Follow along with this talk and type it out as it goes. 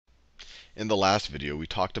In the last video, we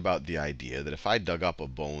talked about the idea that if I dug up a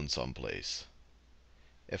bone someplace,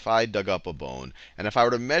 if I dug up a bone, and if I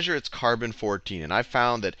were to measure its carbon-14, and I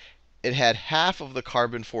found that it had half of the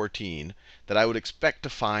carbon-14 that I would expect to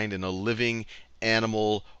find in a living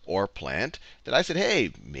animal or plant, that I said,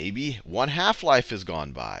 hey, maybe one half-life has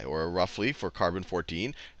gone by, or roughly for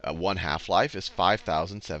carbon-14, one half-life is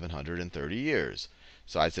 5,730 years.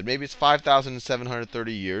 So I said maybe it's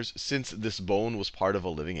 5,730 years since this bone was part of a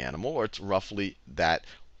living animal, or it's roughly that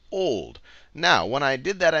old. Now, when I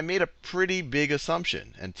did that, I made a pretty big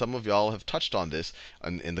assumption. And some of y'all have touched on this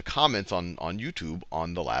in the comments on YouTube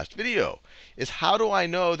on the last video. Is how do I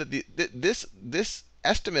know that this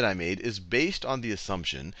estimate I made is based on the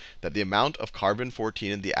assumption that the amount of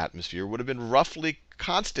carbon-14 in the atmosphere would have been roughly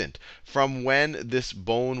constant from when this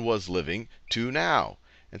bone was living to now.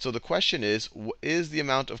 And so the question is the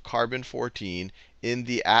amount of carbon-14 in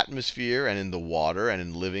the atmosphere and in the water and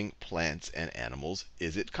in living plants and animals,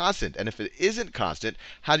 is it constant? And if it isn't constant,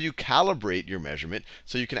 how do you calibrate your measurement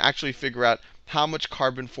so you can actually figure out how much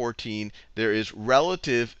carbon-14 there is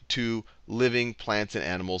relative to living plants and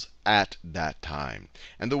animals at that time?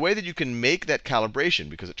 And the way that you can make that calibration,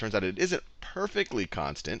 because it turns out it isn't perfectly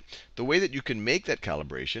constant, the way that you can make that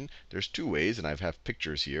calibration, there's two ways, and I have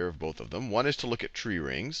pictures here of both of them. One is to look at tree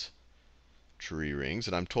rings.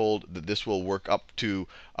 And I'm told that this will work up to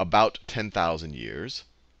about 10,000 years.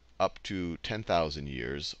 Up to 10,000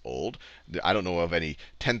 years old. I don't know of any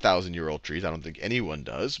 10,000-year-old trees. I don't think anyone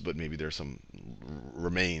does, but maybe there's some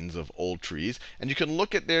remains of old trees. And you can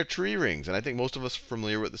look at their tree rings. And I think most of us are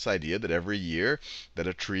familiar with this idea that every year that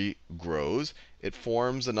a tree grows, it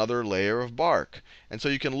forms another layer of bark. And so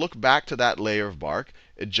you can look back to that layer of bark,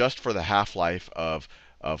 adjust for the half-life of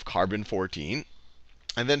carbon-14,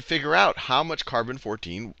 and then figure out how much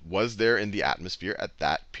carbon-14 was there in the atmosphere at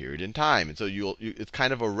that period in time. And so it's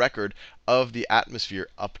kind of a record of the atmosphere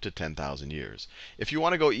up to 10,000 years. If you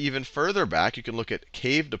want to go even further back, you can look at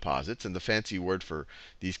cave deposits. And the fancy word for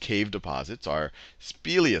these cave deposits are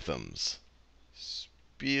speleothems.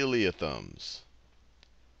 Speleothems.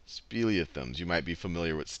 You might be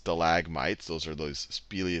familiar with stalagmites. Those are those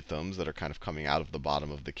speleothems that are kind of coming out of the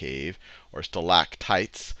bottom of the cave. Or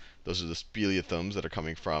stalactites. Those are the speleothems that are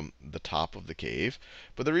coming from the top of the cave.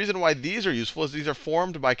 But the reason why these are useful is these are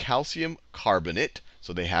formed by calcium carbonate.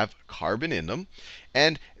 So they have carbon in them.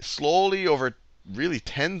 And slowly over really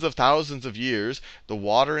tens of thousands of years, the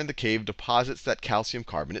water in the cave deposits that calcium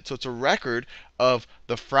carbonate. So it's a record of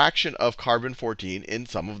the fraction of carbon-14 in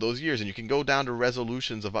some of those years. And you can go down to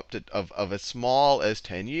resolutions of up to of as small as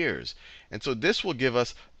 10 years. And so this will give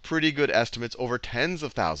us pretty good estimates over tens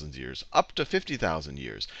of thousands of years, up to 50,000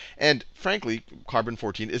 years. And frankly,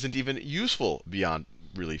 carbon-14 isn't even useful beyond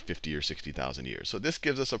really 50 or 60,000 years. So this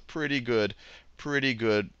gives us a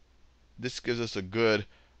this gives us a good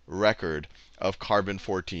record of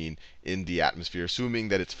carbon-14 in the atmosphere, assuming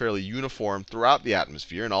that it's fairly uniform throughout the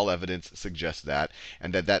atmosphere, and all evidence suggests that,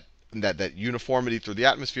 and that uniformity through the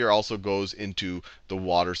atmosphere also goes into the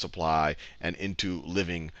water supply and into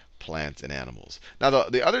living plants and animals. Now,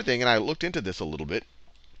 the other thing, and I looked into this a little bit,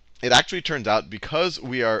 it actually turns out because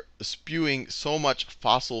we are spewing so much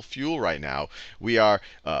fossil fuel right now, we are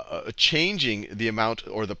changing the amount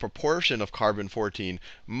or the proportion of carbon-14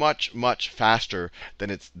 much, much faster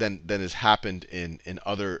than has happened in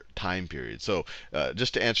other time periods. So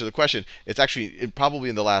just to answer the question, it's actually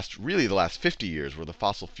probably in the last 50 years where the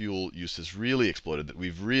fossil fuel use has really exploded that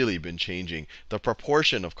we've really been changing the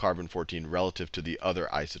proportion of carbon-14 relative to the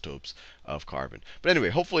other isotopes of carbon. But anyway,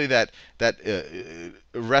 hopefully that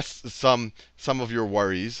rests some of your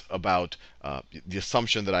worries about the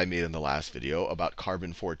assumption that I made in the last video about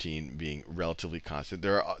carbon-14 being relatively constant.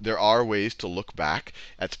 There are ways to look back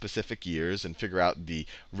at specific years and figure out the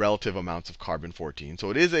relative amounts of carbon-14.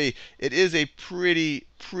 So it is a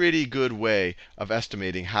pretty good way of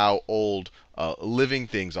estimating how old living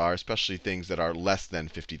things are, especially things that are less than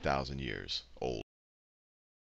 50,000 years old.